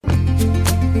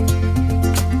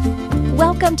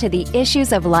Welcome to the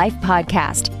Issues of Life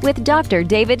podcast with Dr.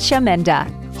 David Shamenda.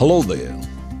 Hello there.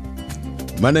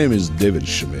 My name is David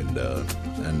Shamenda,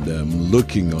 and I'm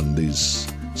looking on these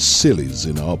series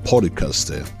in our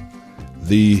podcast,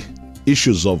 The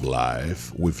Issues of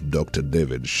Life with Dr.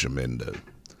 David Shamenda.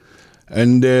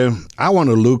 And I want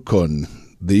to look on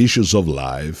the issues of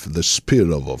life, the spirit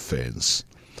of offense.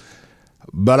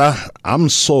 But I'm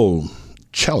so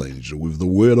challenged with the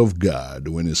Word of God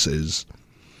when it says,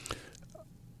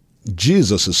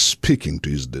 Jesus is speaking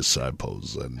to his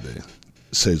disciples and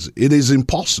says, it is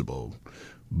impossible,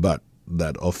 but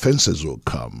that offenses will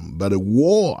come, but a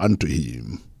woe unto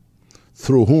him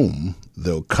through whom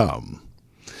they'll come.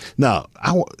 Now,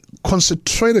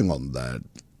 concentrating on that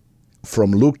from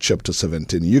Luke chapter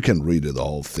 17, you can read the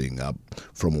whole thing up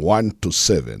from 1 to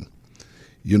 7.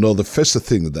 You know, the first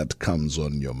thing that comes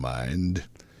on your mind,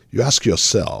 you ask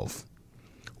yourself,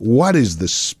 what is the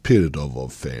spirit of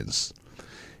offense?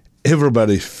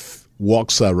 Everybody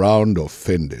walks around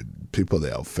offended. People,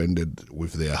 they are offended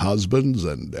with their husbands,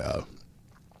 and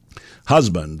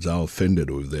husbands are offended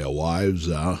with their wives.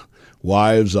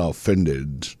 Wives are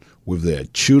offended with their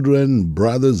children,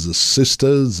 brothers,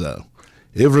 sisters,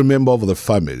 every member of the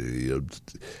family.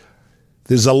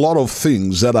 There's a lot of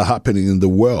things that are happening in the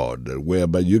world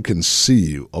whereby you can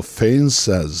see offense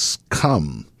has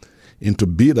come into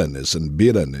bitterness, and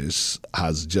bitterness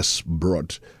has just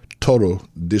brought total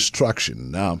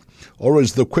destruction. Now,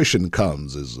 always the question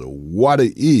comes is, what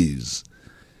is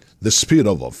the spirit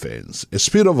of offense? A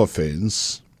spirit of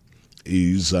offense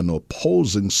is an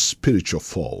opposing spiritual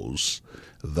force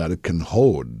that can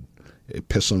hold a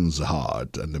person's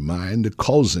heart and mind,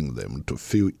 causing them to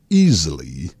feel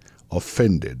easily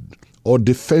offended or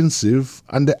defensive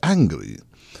and angry.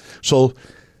 So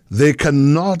they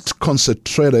cannot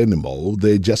concentrate anymore.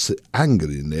 They're just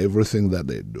angry in everything that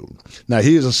they do. Now,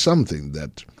 here's something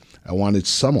that I wanted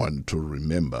someone to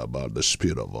remember about the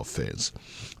spirit of offense.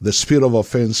 The spirit of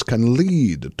offense can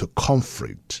lead to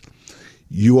conflict.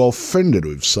 You are offended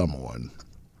with someone,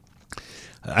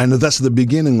 and that's the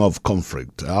beginning of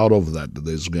conflict. Out of that,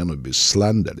 there's going to be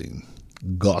slandering,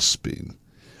 gossiping,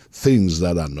 things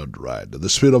that are not right. The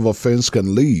spirit of offense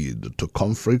can lead to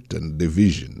conflict and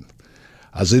division,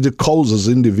 as it causes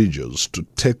individuals to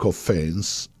take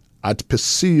offense at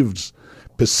perceived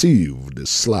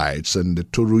slights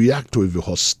and to react with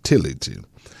hostility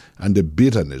and the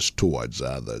bitterness towards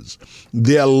others.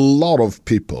 There are a lot of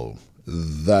people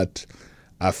that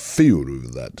are filled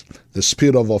with that. The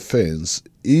spirit of offense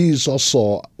is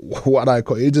also what I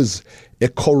call, it is a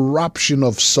corruption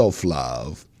of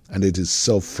self-love, and it is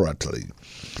self-flattery.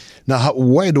 Now,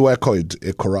 why do I call it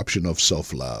a corruption of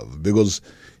self-love? Because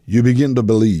you begin to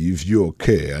believe you're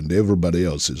okay and everybody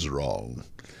else is wrong.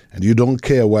 And you don't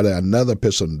care what another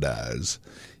person does.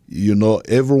 You know,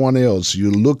 everyone else,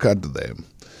 you look at them.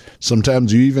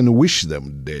 Sometimes you even wish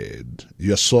them dead.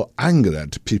 You're so angry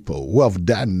at people who have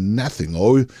done nothing,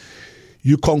 or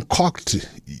you concoct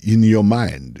in your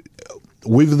mind.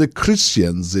 With the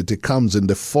Christians, it comes in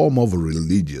the form of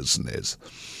religiousness.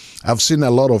 I've seen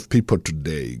a lot of people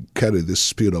today carry this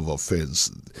spirit of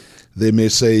offense. They may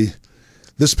say,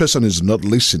 this person is not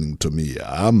listening to me.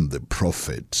 I'm the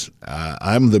prophet.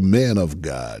 I'm the man of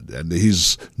God, and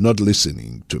he's not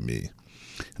listening to me.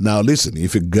 Now listen,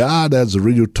 if God has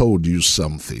really told you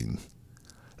something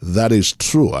that is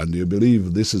true and you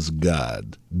believe this is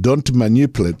God, don't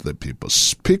manipulate the people.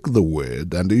 Speak the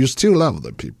word, and you still love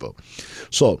the people.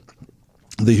 So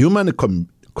the human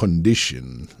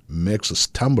condition makes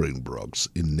stumbling blocks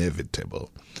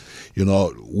inevitable. You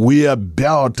know, we are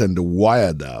built and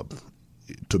wired up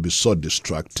to be so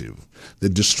destructive. The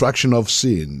destruction of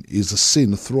sin is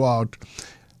seen throughout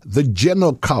the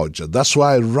general culture. That's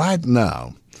why right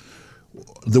now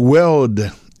the world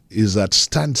is at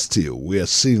standstill. We are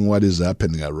seeing what is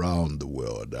happening around the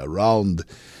world, around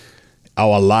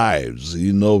our lives.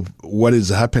 You know, what is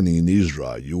happening in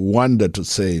Israel. You wonder to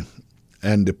say,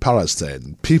 and the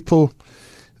Palestine people,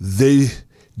 they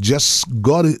just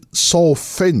got so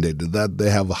offended that they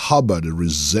have harbored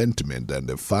resentment, and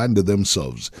they find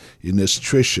themselves in a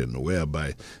situation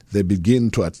whereby they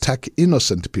begin to attack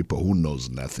innocent people who knows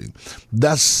nothing.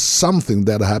 That's something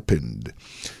that happened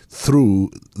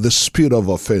through the spirit of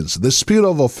offense. The spirit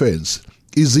of offense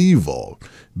is evil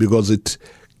because it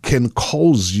can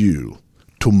cause you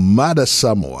to murder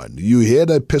someone. You hate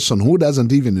a person who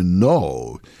doesn't even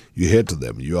know you hate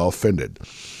them. You are offended.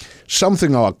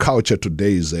 Something our culture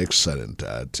today is excellent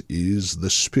at is the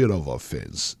spirit of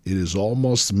offense. It is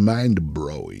almost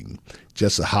mind-blowing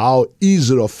just how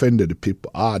easily offended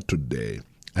people are today.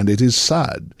 And it is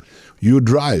sad. You're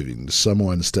driving,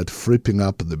 someone start flipping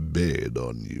up the bed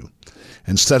on you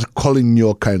and start calling you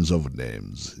all kinds of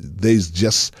names. There's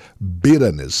just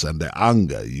bitterness and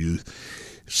anger.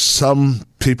 Some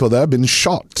people that have been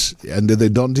shot and they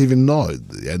don't even know it.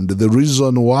 And the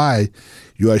reason why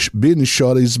you are being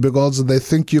shot is because they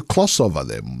think you're close over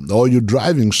them or you're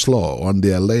driving slow on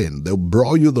their lane. They'll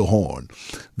blow you the horn.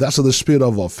 That's the spirit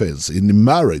of offense. In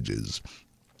marriages,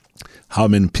 how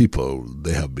many people,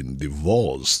 they have been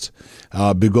divorced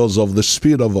because of the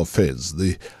spirit of offense.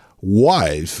 The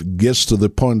wife gets to the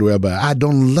point whereby, I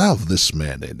don't love this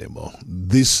man anymore.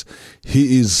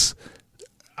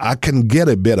 I can get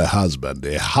a better husband.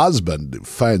 A husband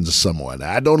finds someone.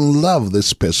 I don't love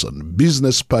this person.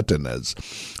 Business partners,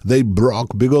 they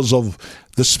broke because of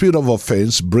the spirit of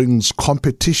offense brings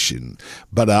competition.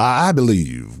 But I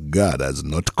believe God has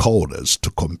not called us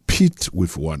to compete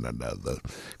with one another.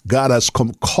 God has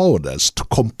called us to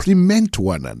complement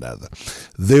one another.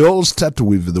 They all start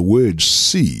with the word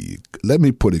C. Let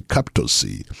me put it capital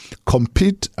C.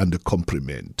 Compete and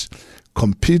complement.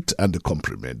 Compete and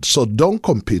compliment. So don't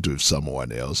compete with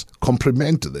someone else.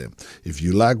 Compliment them. If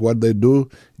you like what they do,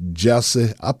 just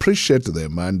appreciate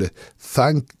them and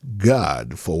thank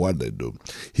God for what they do.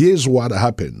 Here's what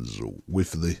happens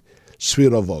with the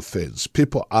spirit of offense.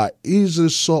 People are easily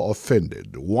so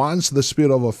offended. Once the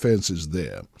spirit of offense is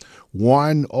there,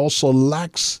 one also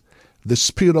lacks the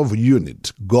spirit of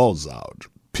unity, goes out.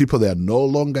 People, they are no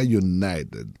longer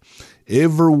united.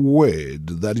 Every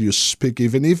word that you speak,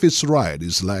 even if it's right,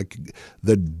 is like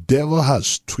the devil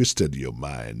has twisted your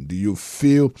mind. You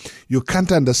feel you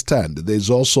can't understand. There's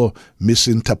also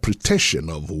misinterpretation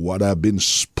of what have been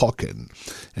spoken,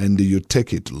 and you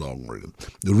take it wrongly.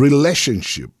 The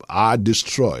relationship are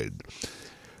destroyed.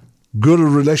 Good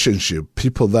relationship,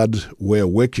 people that were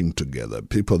working together,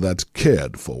 people that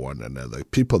cared for one another,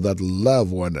 people that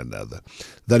love one another,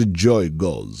 that joy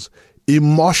goes.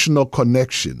 Emotional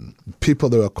connection, people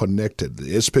that are connected,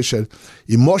 especially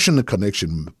emotional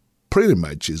connection pretty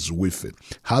much is with it.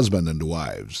 Husband and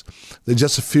wives. They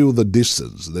just feel the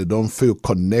distance. They don't feel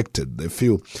connected. They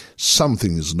feel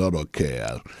something is not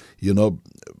okay.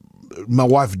 My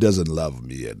wife doesn't love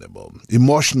me anymore.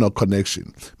 Emotional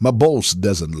connection. My boss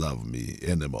doesn't love me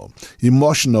anymore.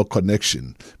 Emotional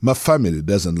connection. My family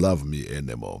doesn't love me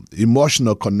anymore.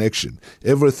 Emotional connection.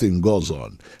 Everything goes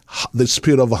on. The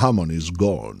spirit of harmony is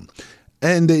gone.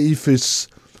 And if it's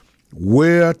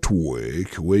where to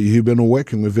work, where you've been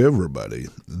working with everybody,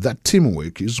 that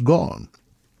teamwork is gone.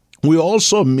 We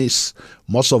also miss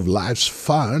most of life's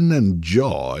fun and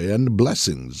joy and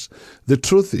blessings. The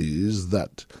truth is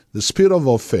that the spirit of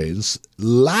offense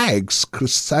likes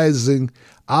criticizing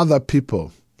other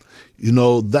people.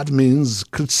 That means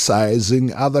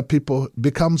criticizing other people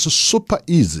becomes super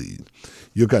easy.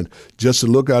 You can just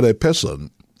look at a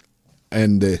person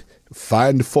and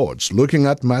find faults. Looking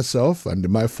at myself and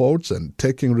my faults and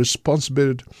taking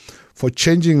responsibility for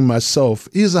changing myself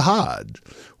is hard.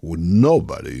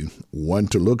 Nobody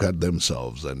want to look at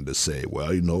themselves and say, well,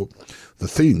 the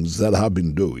things that I've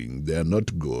been doing, they're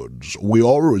not good. We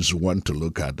always want to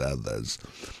look at others.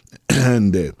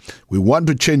 And we want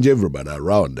to change everybody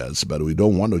around us, but we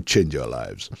don't want to change our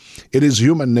lives. It is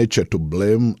human nature to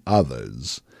blame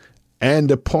others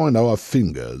and point our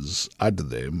fingers at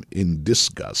them in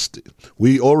disgust.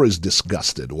 We always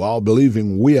disgusted while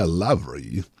believing we are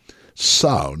lovely,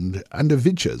 sound, and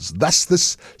virtuous. That's the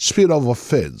spirit of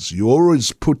offense. You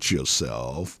always put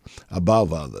yourself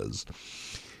above others.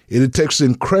 It takes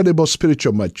incredible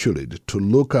spiritual maturity to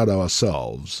look at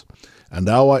ourselves and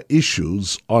our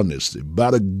issues honestly.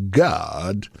 But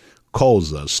God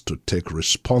calls us to take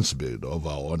responsibility of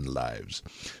our own lives.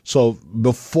 So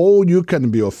before you can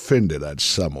be offended at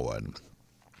someone,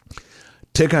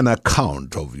 take an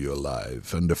account of your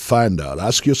life and find out.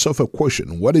 Ask yourself a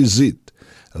question. What is it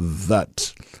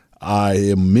that I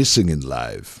am missing in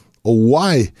life? Or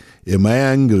why am I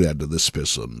angry at this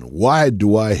person? Why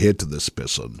do I hate this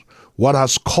person? What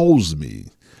has caused me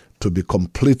to be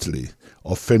completely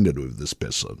offended with this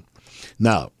person?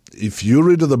 Now, if you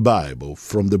read the Bible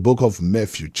from the book of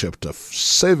Matthew chapter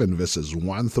 7 verses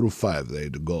 1 through 5, there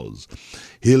it goes.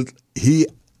 He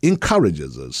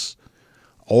encourages us,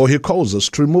 or he calls us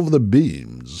to remove the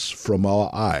beams from our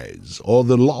eyes or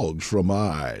the logs from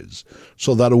our eyes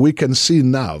so that we can see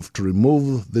enough to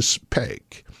remove the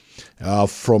speck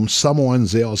from someone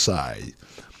else's eye.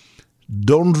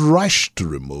 Don't rush to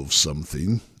remove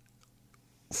something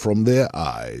from their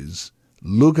eyes.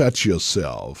 Look at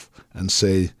yourself and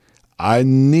say, I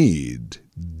need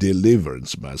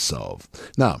deliverance myself.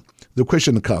 Now, the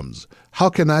question comes, how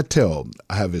can I tell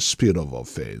I have a spirit of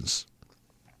offense?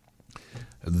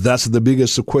 That's the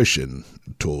biggest question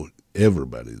to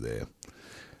everybody there.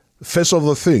 First of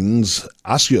the things,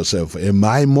 ask yourself, am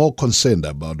I more concerned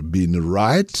about being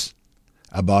right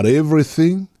about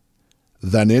everything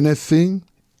than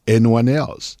anyone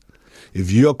else? If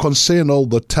you're concerned all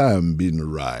the time being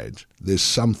right, there's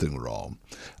something wrong.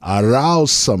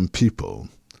 Arouse some people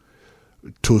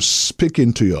to speak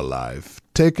into your life.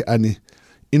 Take an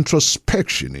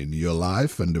introspection in your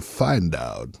life and find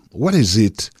out, what is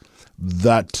it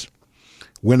that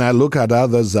when I look at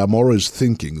others, I'm always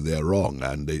thinking they're wrong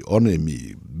and they honor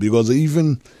me? Because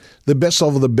even the best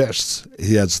of the best,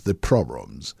 he has the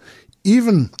problems.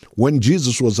 Even when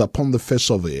Jesus was upon the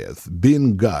face of the earth,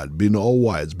 being God, being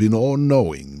all-wise, being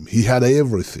all-knowing, he had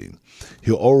everything.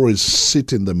 He always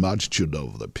sit in the multitude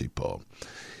of the people.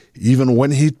 Even when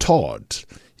he taught,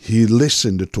 he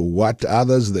listened to what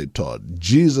others they taught.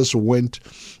 Jesus went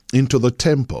into the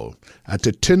temple at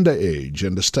a tender age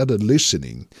and started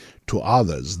listening to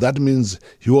others. That means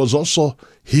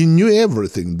he knew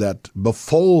everything, that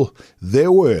before they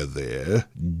were there,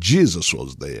 Jesus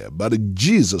was there. But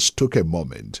Jesus took a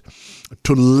moment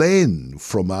to learn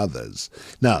from others.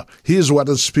 Now, here's what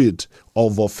the spirit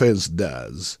of offense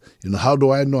does. How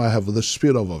do I know I have the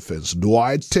spirit of offense? Do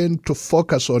I tend to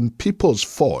focus on people's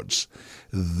faults?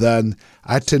 Then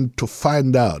I tend to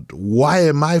find out, why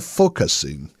am I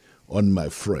focusing on my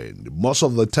friend? Most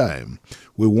of the time,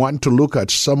 we want to look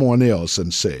at someone else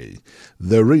and say,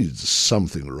 there is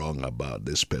something wrong about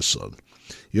this person.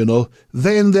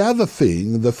 Then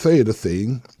the third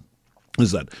thing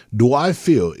is that, do I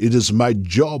feel it is my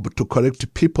job to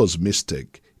correct people's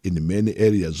mistake in many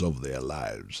areas of their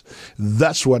lives?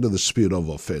 That's what the spirit of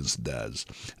offense does.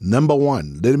 Number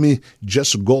one, let me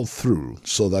just go through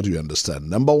so that you understand.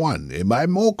 Number one, am I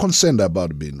more concerned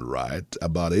about being right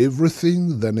about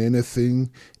everything than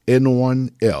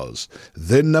anyone else?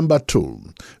 Then number two,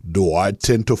 do I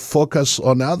tend to focus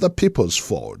on other people's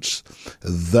faults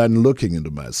than looking into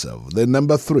myself? Then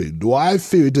number three, do I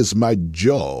feel it is my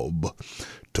job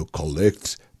to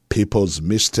correct people's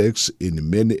mistakes in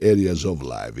many areas of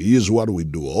life? Here's what we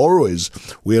do. Always,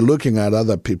 we're looking at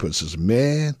other people and says,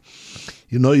 man,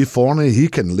 if only he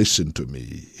can listen to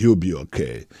me, he'll be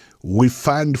okay. We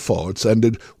find faults,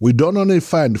 and we don't only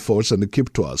find faults and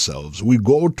keep to ourselves. We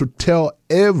go to tell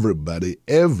everybody,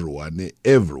 everyone,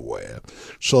 everywhere,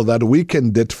 so that we can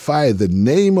identify the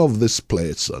name of this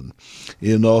person.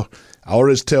 I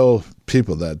always tell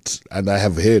people that, and I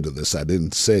have heard this, I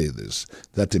didn't say this,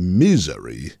 that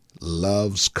misery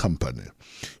loves company.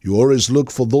 You always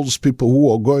look for those people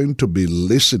who are going to be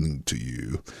listening to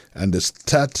you and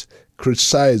start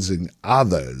criticizing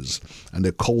others, and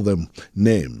they call them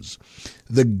names.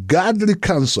 The godly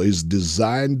counsel is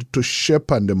designed to shape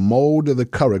and mold the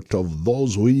character of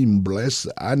those who embrace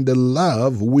and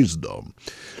love wisdom.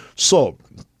 So,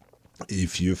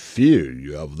 if you feel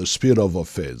you have the spirit of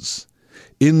offense,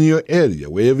 in your area,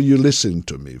 wherever you listen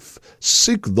to me,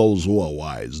 seek those who are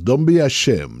wise. Don't be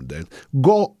ashamed. And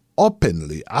go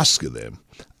openly, ask them,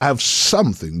 I have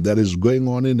something that is going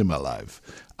on in my life.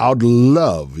 I would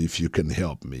love if you can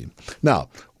help me. Now,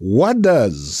 what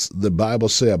does the Bible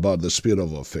say about the spirit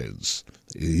of offense?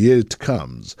 Here it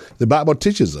comes. The Bible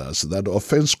teaches us that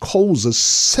offense causes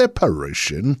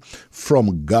separation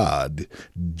from God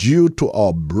due to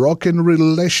our broken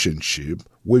relationship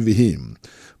with Him,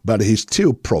 but He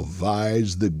still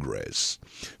provides the grace.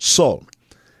 So,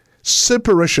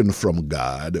 separation from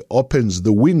God opens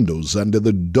the windows and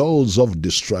the doors of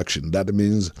destruction. That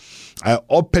means I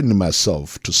open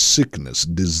myself to sickness,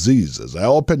 diseases. I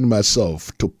open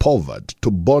myself to poverty, to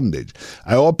bondage.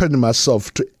 I open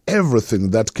myself to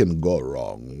everything that can go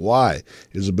wrong. Why?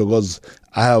 It's because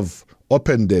I have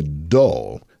opened a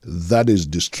door that is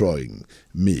destroying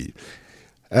me.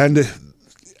 And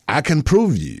I can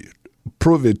prove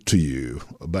it to you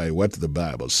by what the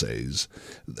Bible says.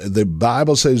 The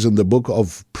Bible says in the book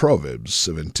of Proverbs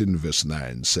 17 verse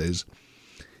 9 says,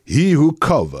 he who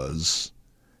covers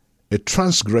a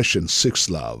transgression seeks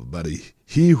love, but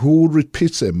he who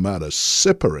repeats a matter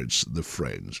separates the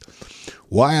friends.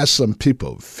 Why are some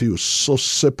people feel so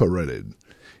separated?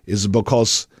 It's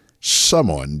because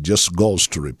someone just goes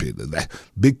to repeat it.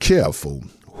 Be careful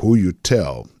who you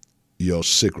tell your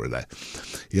secret.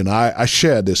 I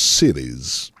shared a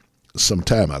series some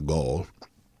time ago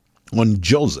on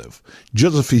Joseph.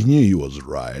 Joseph, he knew he was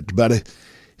right, but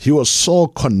he was so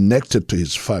connected to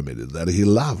his family that he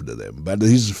loved them. But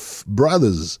his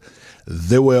brothers,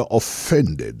 they were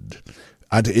offended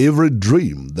at every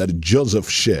dream that Joseph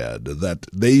shared, that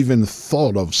they even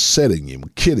thought of selling him,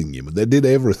 killing him. They did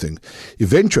everything.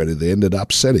 Eventually, they ended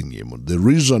up selling him. The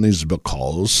reason is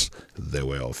because they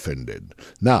were offended.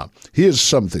 Now, here's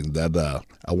something that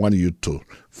I want you to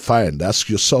find. Ask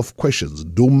yourself questions.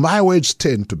 Do my words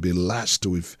tend to be laced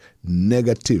with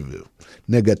negativity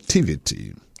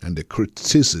and the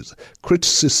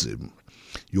criticism?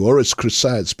 You always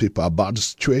criticize people about the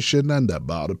situation and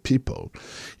about the people.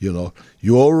 You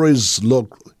always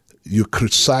you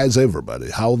criticize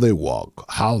everybody, how they walk,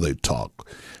 how they talk,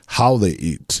 how they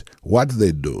eat, what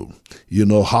they do,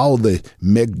 how they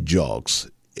make jokes.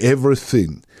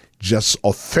 Everything just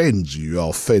offends you. You're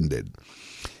offended.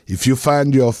 If you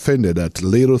find you're offended at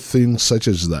little things such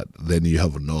as that, then you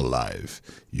have no life.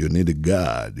 You need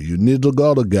God. You need to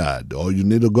go to God, or you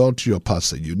need to go to your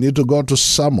pastor. You need to go to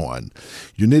someone.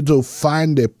 You need to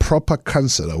find a proper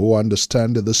counselor who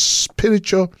understands the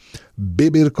spiritual,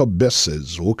 biblical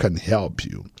basis who can help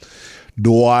you.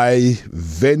 Do I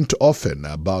vent often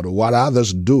about what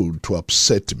others do to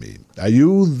upset me? Are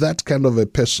you that kind of a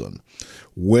person?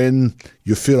 When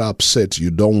you feel upset,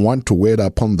 you don't want to wait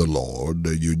upon the Lord,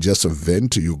 you just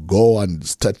vent, you go and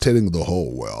start telling the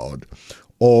whole world?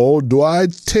 Or do I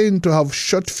tend to have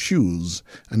short fuse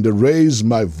and raise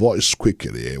my voice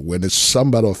quickly when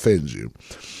somebody offends you?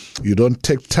 You don't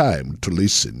take time to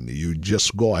listen. You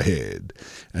just go ahead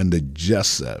and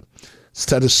just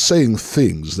start saying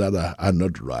things that are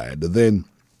not right. Then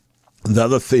the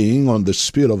other thing on the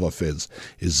spirit of offense,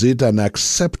 is it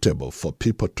unacceptable for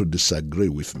people to disagree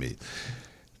with me?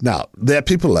 Now, there are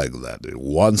people like that.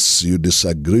 Once you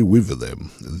disagree with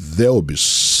them, they'll be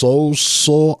so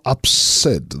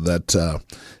upset that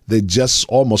they just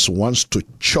almost want to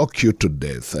choke you to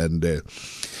death. And,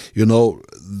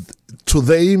 to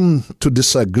them, to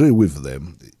disagree with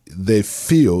them, they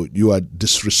feel you are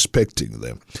disrespecting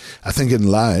them. I think in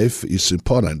life, it's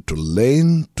important to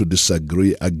learn to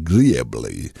disagree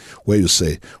agreeably, where you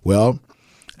say, well,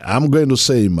 I'm going to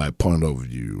say my point of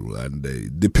view, and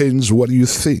it depends what you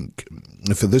think.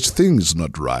 If this thing is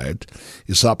not right,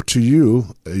 it's up to you,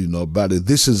 but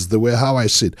this is the way how I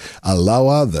see it. Allow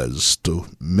others to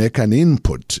make an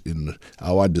input in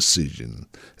our decision.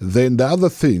 Then the other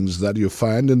things that you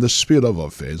find in the spirit of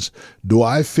offense, do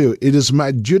I feel it is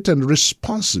my duty and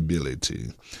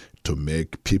responsibility to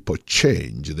make people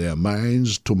change their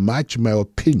minds to match my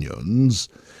opinions,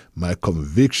 my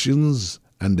convictions,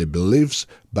 and the beliefs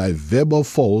by verbal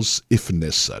force if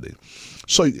necessary.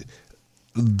 So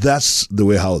that's the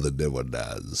way how the devil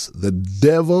does. The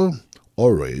devil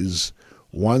always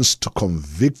wants to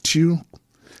convict you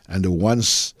and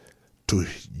wants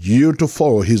you to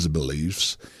follow his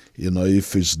beliefs.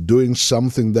 If he's doing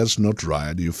something that's not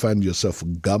right, you find yourself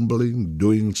gambling,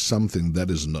 doing something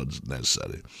that is not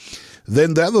necessary.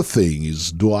 Then the other thing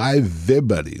is, do I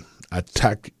verbally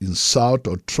attack, insult,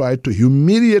 or try to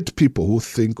humiliate people who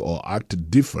think or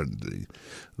act differently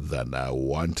than I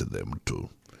want them to?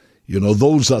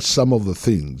 Those are some of the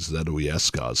things that we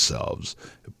ask ourselves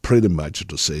pretty much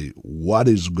to say, what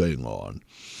is going on?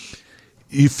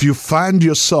 If you find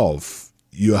yourself,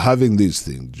 you're having these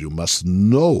things, you must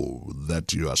know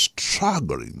that you are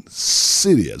struggling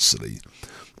seriously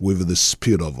with the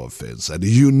spirit of offense, and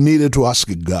you needed to ask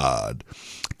God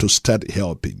to start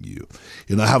helping you.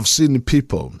 I have seen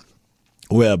people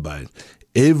whereby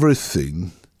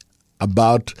everything,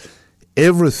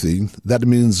 that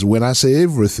means when I say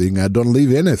everything, I don't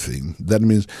leave anything. That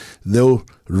means they'll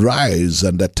rise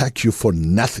and attack you for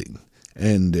nothing.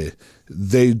 And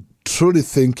they truly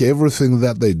think everything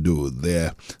that they do,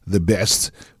 they're the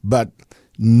best, but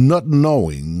not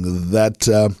knowing that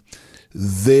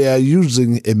they are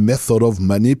using a method of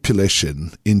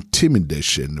manipulation,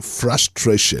 intimidation,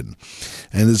 frustration.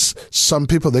 And some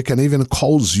people, they can even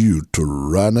cause you to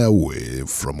run away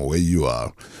from where you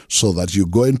are so that you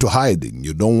go into hiding.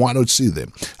 You don't want to see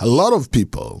them. A lot of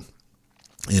people,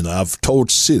 I've taught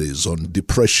series on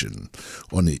depression,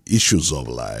 on the issues of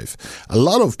life. A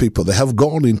lot of people, they have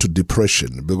gone into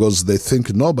depression because they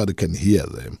think nobody can hear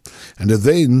them. And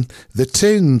then they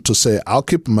tend to say, I'll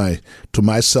keep to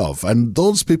myself. And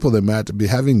those people, they might be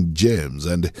having gems.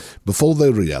 And before they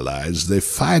realize, they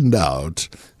find out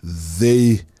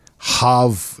they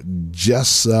have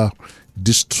just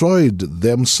destroyed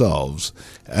themselves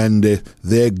and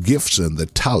their gifts and the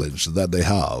talents that they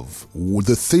have,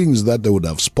 the things that they would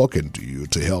have spoken to you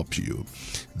to help you,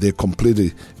 they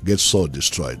completely get so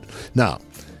destroyed. Now,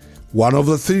 one of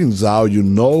the things how you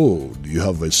know you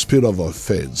have a spirit of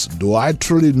offense, do I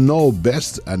truly know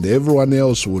best and everyone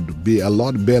else would be a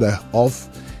lot better off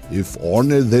if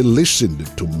only they listened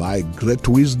to my great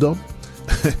wisdom?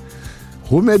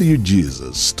 Who made you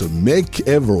Jesus? To make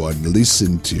everyone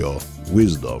listen to your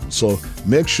wisdom. So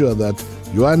make sure that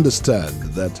you understand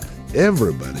that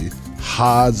everybody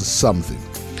has something.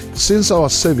 Since our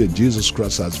Savior Jesus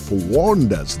Christ has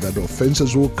forewarned us that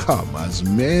offenses will come, as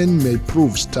men may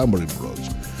prove stumbling blocks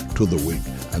to the weak,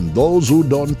 and those who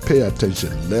don't pay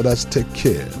attention, let us take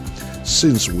care,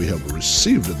 since we have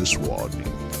received this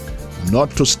warning, not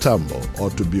to stumble or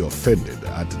to be offended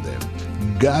at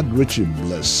them. God richly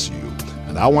bless you.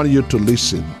 And I want you to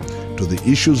listen to the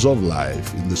issues of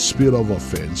life in the spirit of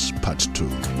offense, part 2.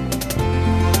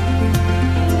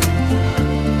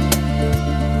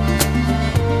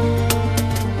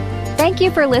 Thank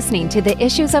you for listening to the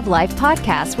Issues of Life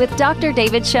podcast with Dr.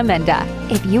 David Shamenda.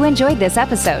 If you enjoyed this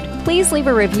episode, please leave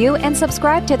a review and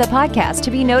subscribe to the podcast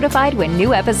to be notified when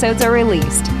new episodes are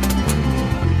released.